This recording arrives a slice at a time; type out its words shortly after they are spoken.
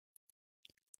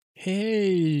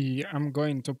Hey, I'm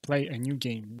going to play a new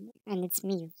game, And it's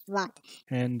me, Vlad.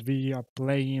 and we are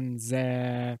playing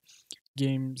the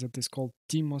game that is called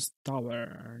Teemos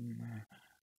Tavern,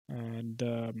 and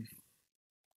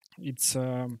it's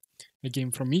a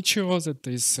game from Ichio that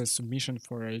is a submission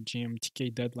for a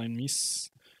GMTK deadline miss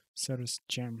service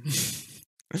jam.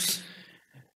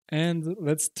 And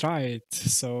let's try it.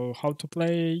 So, how to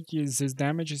play is this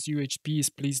damages UHPs,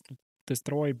 please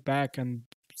destroy back and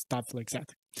stuff like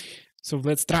that. So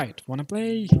let's try it. Wanna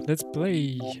play? Let's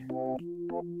play.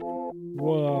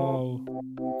 Whoa.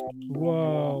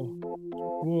 Whoa.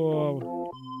 Whoa.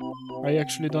 I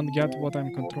actually don't get what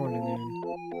I'm controlling in.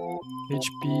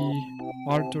 HP.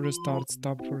 R to restart.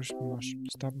 Stop for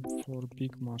stop for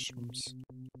big mushrooms.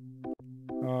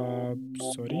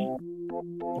 Sorry.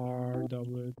 R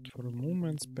double for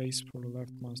movement. Space for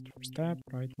left mouse for step.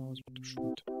 Right mouse to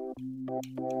shoot.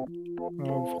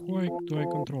 Who do I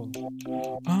control?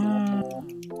 Ah,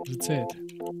 that's it.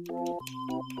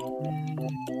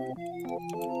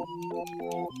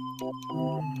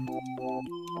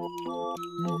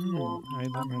 I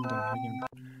remember again.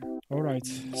 All right,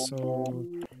 so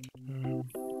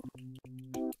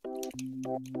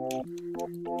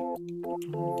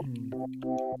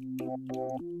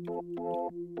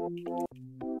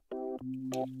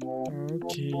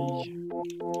okay.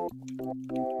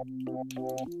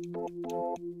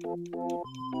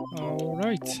 All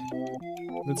right.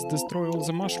 Let's destroy all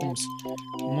the mushrooms.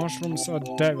 Mushrooms are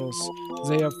devils.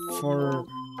 They are for.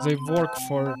 They work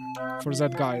for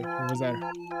that guy over there.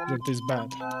 That is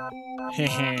bad.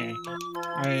 Hehe.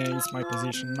 It's my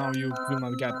position. Now you will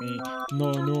not get me.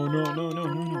 No, no, no, no, no,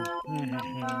 no, no.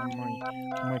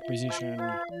 My position.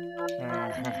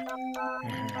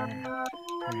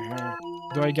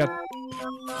 Do I get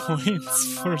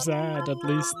points for that at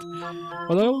least?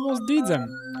 But I almost did them.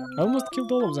 I almost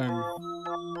killed all of them.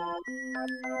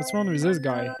 What's wrong with this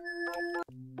guy?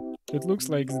 It looks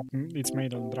like it's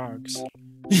made on drugs.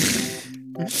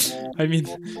 I mean,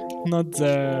 not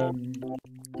the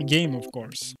game, of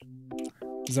course.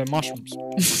 The mushrooms.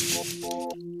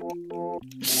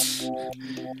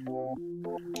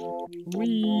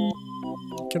 Wee!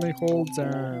 Can I hold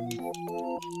them?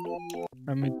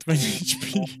 I'm at 20 HP.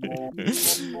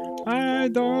 I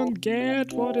don't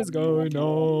get what is going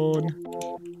on.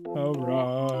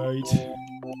 Alright.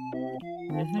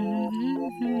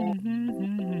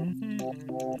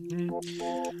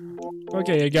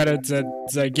 Okay, I get it that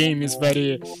the game is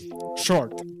very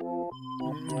short.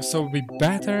 So we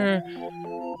better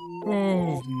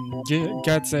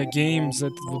get the games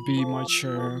that would be much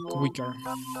quicker.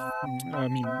 I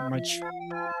mean, much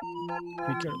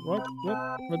quicker. What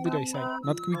did I say?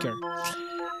 Not quicker.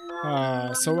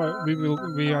 So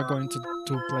we are going to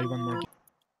play one more game.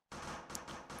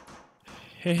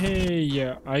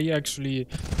 Hey, I actually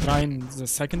tried the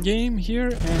second game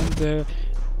here, and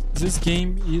this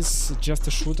game is just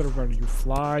a shooter where you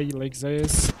fly like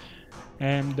this.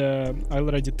 And I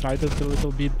already tried it a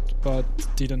little bit, but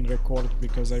didn't record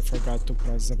because I forgot to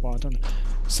press the button.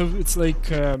 So it's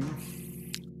like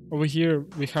over here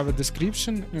we have a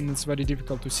description, and it's very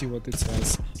difficult to see what it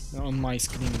says on my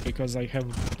screen because I have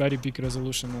very big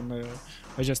resolution, and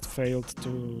I just failed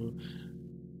to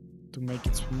make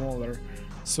it smaller.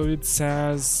 So it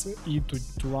says E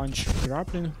to launch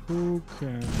grappling hook,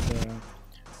 and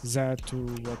Z to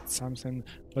what something.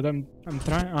 But I'm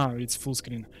trying. It's full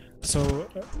screen. So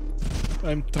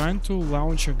I'm trying to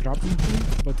launch a grappling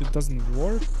hook, but it doesn't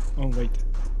work. Oh wait,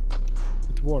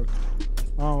 it worked.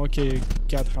 Oh, okay, I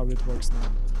get how it works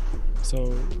now.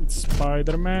 So it's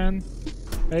Spider-Man.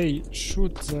 Hey,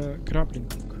 shoot the grappling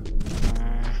hook.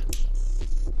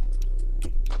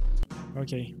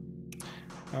 Okay.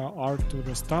 R to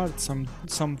restart. Some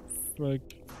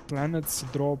planets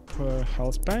drop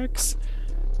health packs.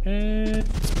 And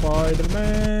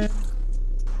Spider-Man.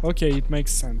 Okay, it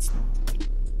makes sense now.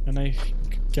 And I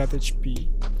get HP.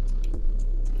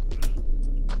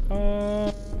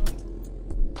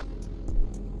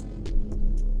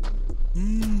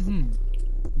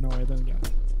 No, I don't get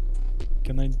it.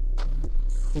 Can I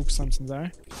hook something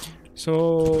there?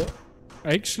 So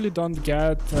I actually don't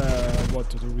get what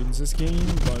to do in this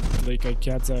game, but like I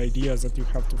get the idea that you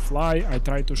have to fly. I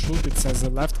try to shoot, it says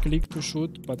left click to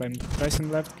shoot, but I'm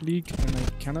pressing left click and I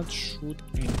cannot shoot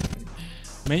anything.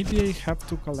 Maybe I have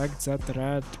to collect that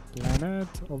red planet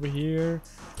over here,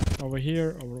 over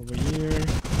here, or over here.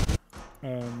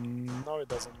 No, it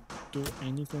doesn't do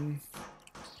anything.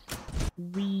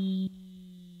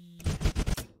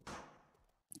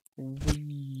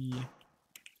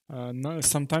 No,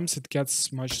 sometimes it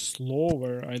gets much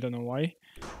slower, I don't know why.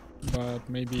 but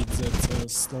maybe it's a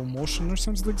slow motion or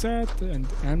something like that,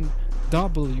 and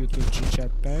W to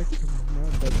jetpack,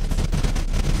 but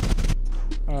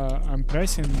I'm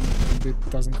pressing and it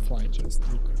doesn't fly. Just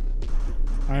look,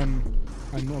 I'm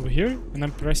over here and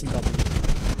I'm pressing W.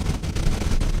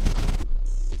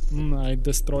 I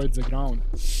destroyed the ground.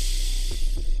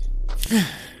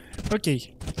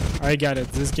 Okay, I got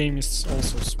it. This game is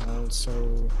also small,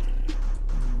 so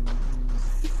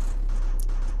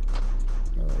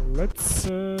let's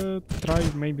try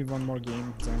maybe one more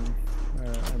game then,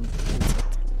 and that's it.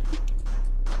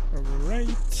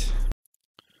 Alright.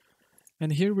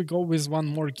 And here we go with one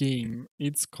more game.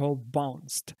 It's called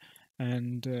Bounced,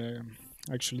 and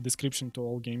actually description to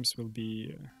all games will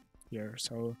be here.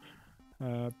 So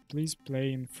please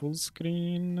play in full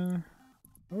screen.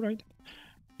 Alright.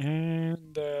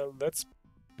 And let's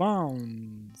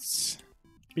bounce.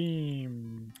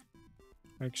 Beam.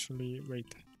 Actually,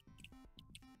 wait.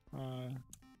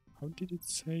 How did it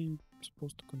say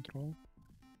supposed to control?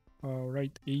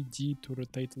 Right AD to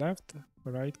rotate left,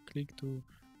 right click to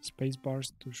space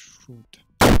bars to shoot.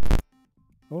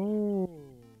 Oh.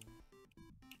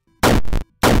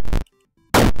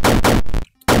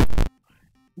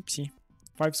 Oopsie.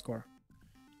 5 score.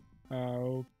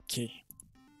 Okay.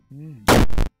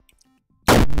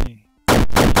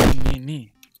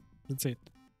 That's it.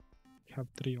 We have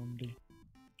 3 only.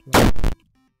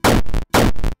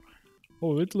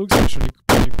 Oh, it looks actually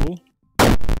pretty cool.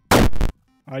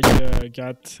 I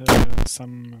got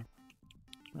some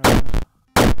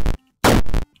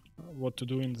what to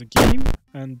do in the game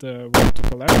and what to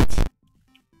collect.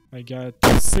 I got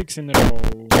 6 in a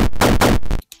row.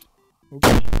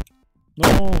 Okay.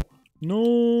 No,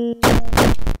 no.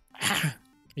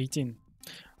 18.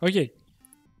 Okay.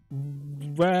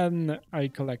 When I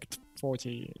collect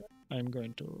 40, I'm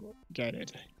going to get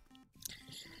it.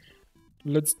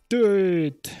 Let's do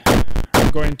it.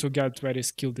 I'm going to get very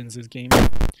skilled in this game.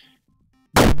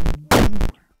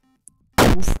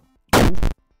 Oof.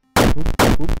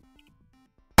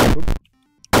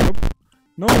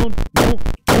 No, no, no,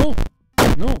 no,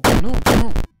 no, no, no, no,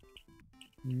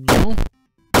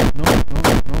 no,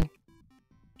 no,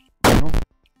 no.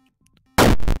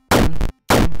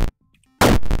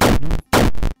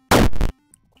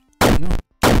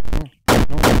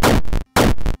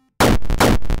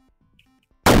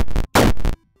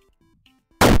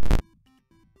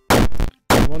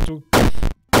 Want to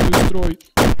destroy.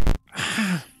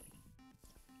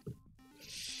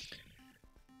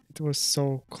 It was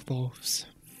so close.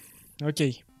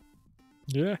 Okay.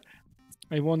 Yeah.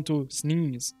 I want to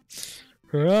sneeze.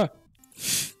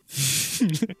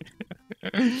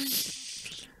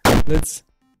 Let's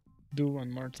do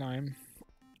one more time.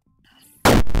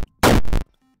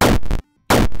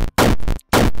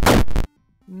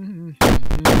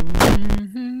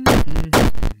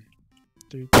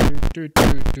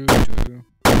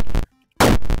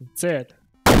 That's it.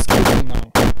 I'm skillful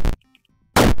now.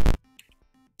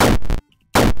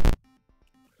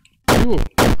 You.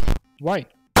 Why?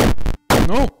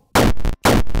 No.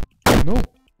 No.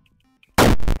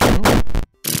 No.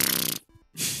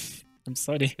 I'm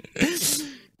sorry.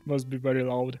 Must be very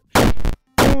loud.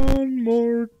 One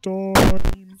more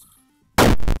time.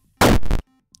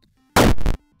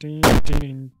 Ding,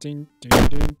 ding, ding, ding,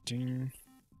 ding, ding.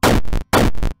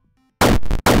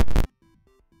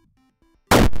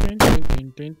 Ding, ding, ding,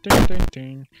 ding, ding,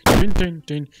 ding, ding, ding, ding, ding,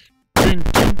 ding,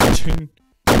 ding,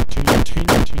 ding,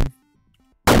 ding.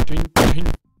 Ding, ding,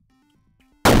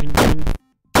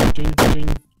 ding, ding,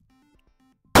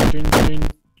 ding, ding, ding.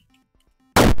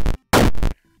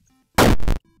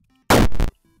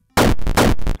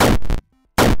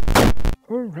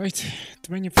 All right,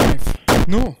 25.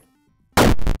 No,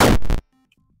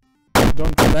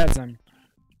 don't let them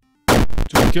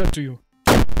to get to you.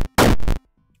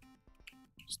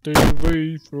 Stay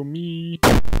away from me.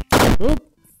 Oh,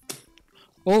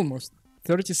 almost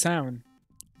 37.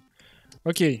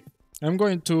 Okay, I'm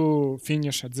going to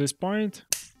finish at this point.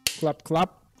 Clap,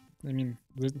 clap. I mean,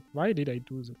 why did I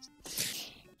do this?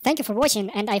 Thank you for watching,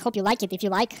 and I hope you like it. If you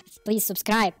like, please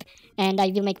subscribe, and I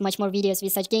will make much more videos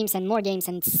with such games and more games,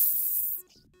 and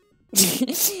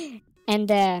and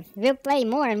we'll play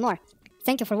more and more.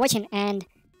 Thank you for watching, and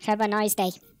have a nice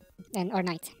day or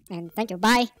night. And thank you.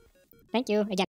 Bye. Thank you again.